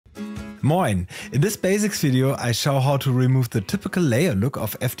Moin! In this basics video I show how to remove the typical layer look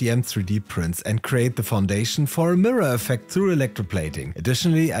of FDM 3D prints and create the foundation for a mirror effect through electroplating.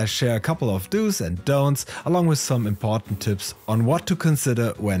 Additionally, I share a couple of do's and don'ts along with some important tips on what to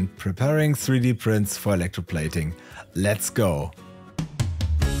consider when preparing 3D prints for electroplating. Let's go!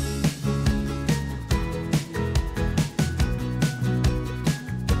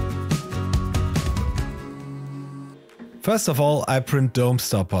 First of all, I print dome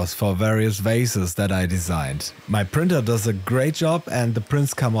stoppers for various vases that I designed. My printer does a great job and the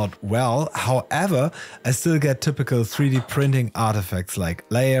prints come out well, however, I still get typical 3D printing artifacts like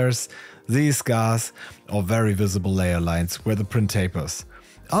layers, Z-scars or very visible layer lines where the print tapers.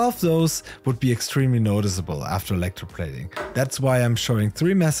 All of those would be extremely noticeable after electroplating. That's why I'm showing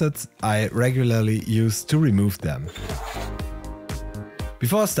 3 methods I regularly use to remove them.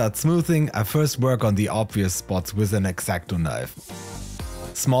 Before I start smoothing, I first work on the obvious spots with an X-Acto knife.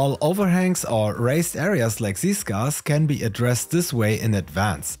 Small overhangs or raised areas like these scars can be addressed this way in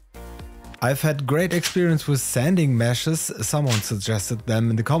advance. I've had great experience with sanding meshes, someone suggested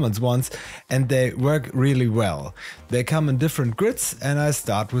them in the comments once, and they work really well. They come in different grids and I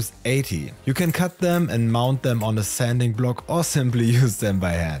start with 80. You can cut them and mount them on a sanding block or simply use them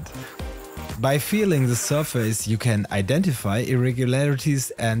by hand. By feeling the surface, you can identify irregularities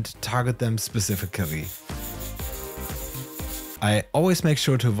and target them specifically. I always make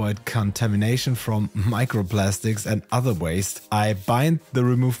sure to avoid contamination from microplastics and other waste. I bind the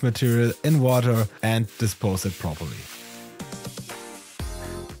removed material in water and dispose it properly.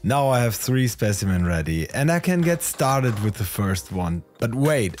 Now I have 3 specimens ready and I can get started with the first one. But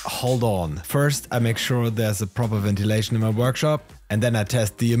wait, hold on. First I make sure there's a proper ventilation in my workshop and then I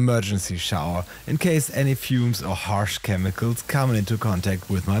test the emergency shower in case any fumes or harsh chemicals come into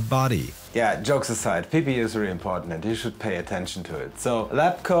contact with my body. Yeah, jokes aside, PPE is really important and you should pay attention to it. So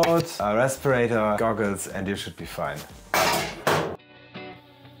lab coat, a respirator, goggles and you should be fine.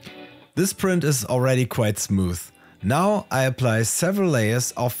 This print is already quite smooth. Now I apply several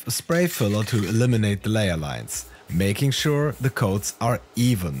layers of spray filler to eliminate the layer lines, making sure the coats are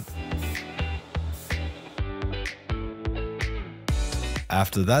even.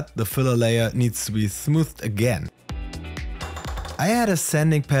 After that, the filler layer needs to be smoothed again. I had a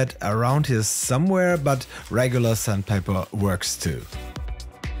sanding pad around here somewhere, but regular sandpaper works too.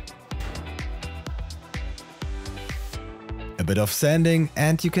 A bit of sanding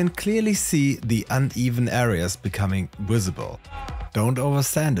and you can clearly see the uneven areas becoming visible. Don't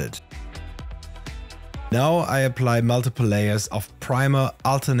oversand it. Now I apply multiple layers of primer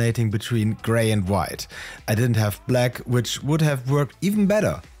alternating between grey and white. I didn't have black, which would have worked even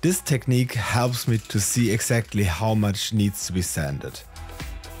better. This technique helps me to see exactly how much needs to be sanded.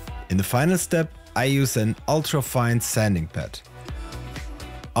 In the final step, I use an ultra fine sanding pad.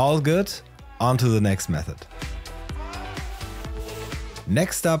 All good, on to the next method.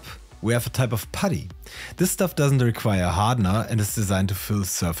 Next up, we have a type of putty. This stuff doesn't require a hardener and is designed to fill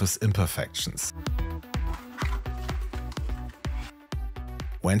surface imperfections.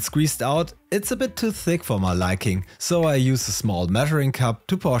 When squeezed out, it's a bit too thick for my liking, so I use a small measuring cup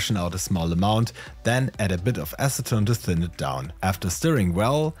to portion out a small amount, then add a bit of acetone to thin it down. After stirring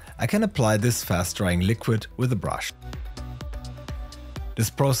well, I can apply this fast drying liquid with a brush. This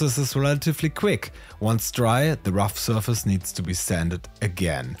process is relatively quick. Once dry, the rough surface needs to be sanded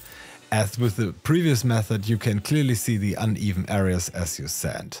again. As with the previous method, you can clearly see the uneven areas as you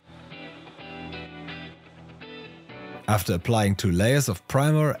sand. After applying 2 layers of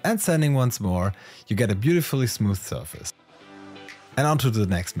primer and sanding once more, you get a beautifully smooth surface. And on to the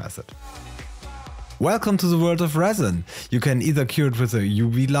next method. Welcome to the world of resin. You can either cure it with a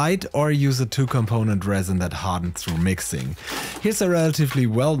UV light or use a 2-component resin that hardens through mixing. Here's a relatively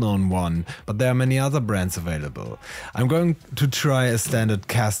well-known one, but there are many other brands available. I'm going to try a standard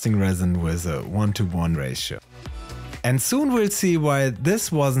casting resin with a 1:1 ratio. And soon we'll see why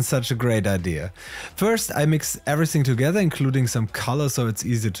this wasn't such a great idea. First I mix everything together, including some color so it's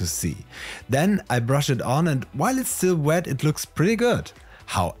easier to see. Then I brush it on and while it's still wet it looks pretty good.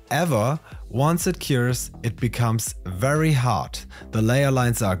 However, once it cures, it becomes very hard. The layer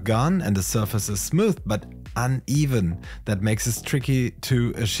lines are gone and the surface is smooth but uneven. That makes it tricky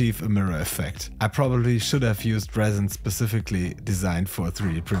to achieve a mirror effect. I probably should have used resin specifically designed for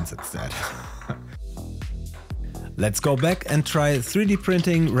 3D prints instead. Let's go back and try 3D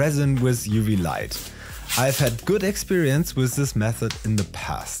printing resin with UV light. I've had good experience with this method in the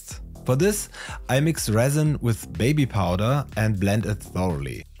past. For this, I mix resin with baby powder and blend it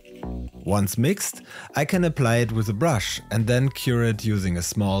thoroughly. Once mixed, I can apply it with a brush and then cure it using a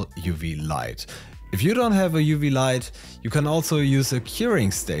small UV light. If you don't have a UV light, you can also use a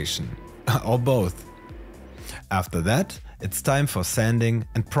curing station. or both. After that, it's time for sanding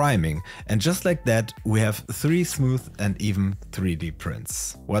and priming, and just like that we have 3 smooth and even 3D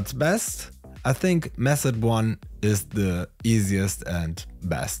prints. What's best? I think method 1 is the easiest and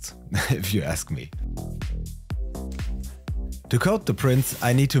best, if you ask me. To coat the prints,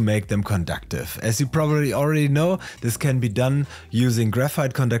 I need to make them conductive. As you probably already know, this can be done using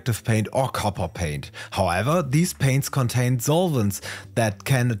graphite conductive paint or copper paint. However, these paints contain solvents that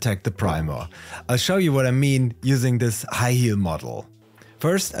can attack the primer. I'll show you what I mean using this high heel model.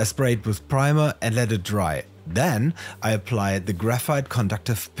 First, I spray it with primer and let it dry. Then I apply the graphite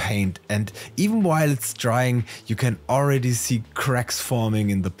conductive paint, and even while it's drying you can already see cracks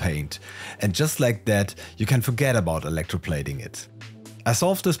forming in the paint. And just like that you can forget about electroplating it. I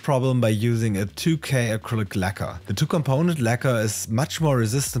solved this problem by using a 2K acrylic lacquer. The 2-component lacquer is much more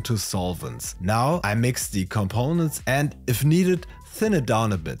resistant to solvents. Now I mix the components and, if needed, thin it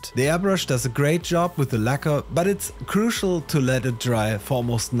down a bit. The airbrush does a great job with the lacquer, but it's crucial to let it dry for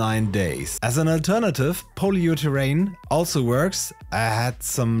almost 9 days. As an alternative, polyurethane also works. I had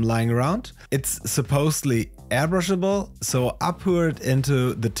some lying around. It's supposedly airbrushable, so I pour it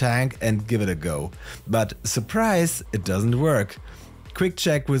into the tank and give it a go. But surprise, it doesn't work. Quick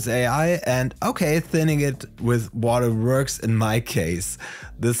check with AI and okay, thinning it with water works in my case.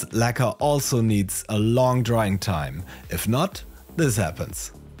 This lacquer also needs a long drying time. If not, this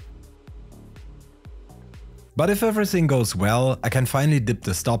happens. But if everything goes well, I can finally dip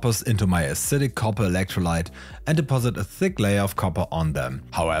the stoppers into my acidic copper electrolyte and deposit a thick layer of copper on them.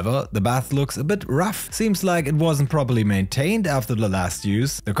 However, the bath looks a bit rough. Seems like it wasn't properly maintained after the last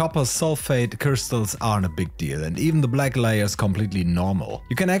use. The copper sulfate crystals aren't a big deal, and even the black layer is completely normal.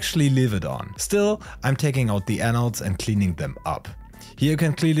 You can actually leave it on. Still, I'm taking out the anodes and cleaning them up. Here you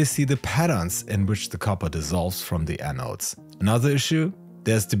can clearly see the patterns in which the copper dissolves from the anodes. Another issue?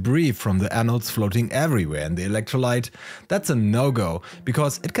 There's debris from the anodes floating everywhere in the electrolyte. That's a no-go,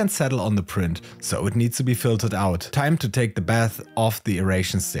 because it can settle on the print, so it needs to be filtered out. Time to take the bath off the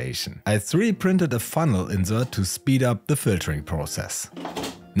aeration station. I 3D printed a funnel insert to speed up the filtering process.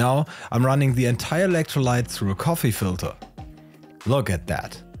 Now I'm running the entire electrolyte through a coffee filter. Look at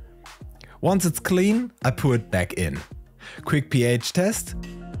that. Once it's clean, I pour it back in. Quick pH test.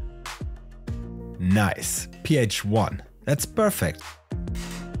 Nice, pH 1. That's perfect.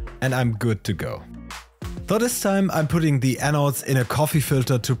 And I'm good to go. So this time I'm putting the anodes in a coffee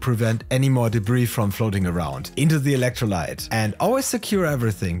filter to prevent any more debris from floating around into the electrolyte. And always secure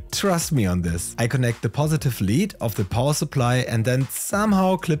everything, trust me on this. I connect the positive lead of the power supply and then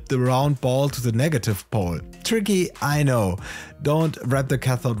somehow clip the round ball to the negative pole. Tricky, I know. Don't wrap the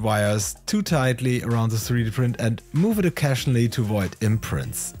cathode wires too tightly around the 3D print and move it occasionally to avoid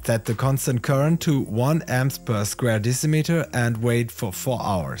imprints. Set the constant current to 1 amps per square decimeter and wait for 4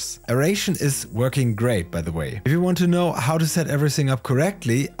 hours. Aeration is working great, by the way. If you want to know how to set everything up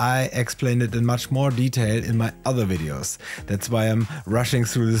correctly, I explained it in much more detail in my other videos. That's why I'm rushing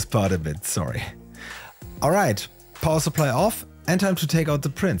through this part a bit, sorry. Alright, power supply off and time to take out the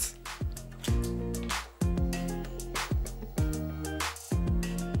prints.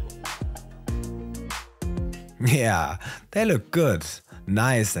 Yeah, they look good,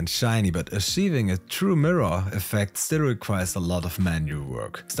 nice and shiny, but achieving a true mirror effect still requires a lot of manual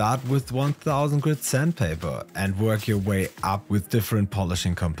work. Start with 1000 grit sandpaper and work your way up with different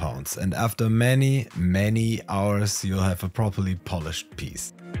polishing compounds, and after many hours you'll have a properly polished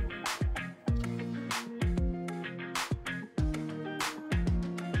piece.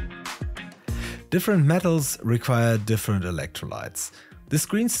 Different metals require different electrolytes. This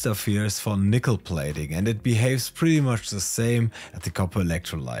green stuff here is for nickel plating and it behaves pretty much the same as the copper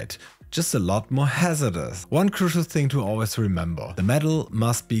electrolyte, just a lot more hazardous. One crucial thing to always remember: the metal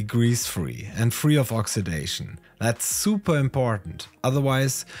must be grease-free and free of oxidation. That's super important,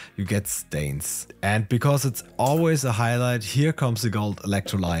 otherwise you get stains. And because it's always a highlight, here comes the gold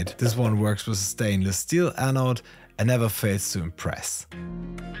electrolyte. This one works with a stainless steel anode and never fails to impress.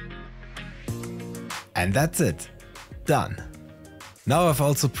 And that's it. Done. Now I've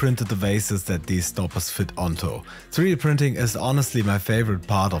also printed the vases that these stoppers fit onto. 3D printing is honestly my favorite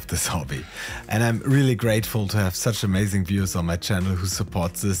part of this hobby, and I'm really grateful to have such amazing viewers on my channel who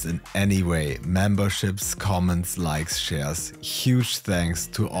supports this in any way. Memberships, comments, likes, shares. Huge thanks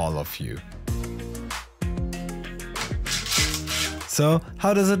to all of you. So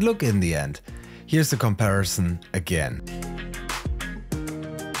how does it look in the end? Here's a comparison again.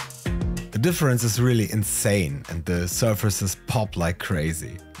 The difference is really insane and the surfaces pop like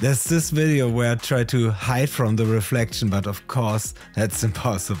crazy. There's this video where I try to hide from the reflection, but of course that's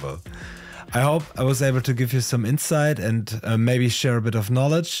impossible. I hope I was able to give you some insight and maybe share a bit of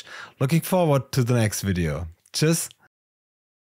knowledge. Looking forward to the next video. Tschüss!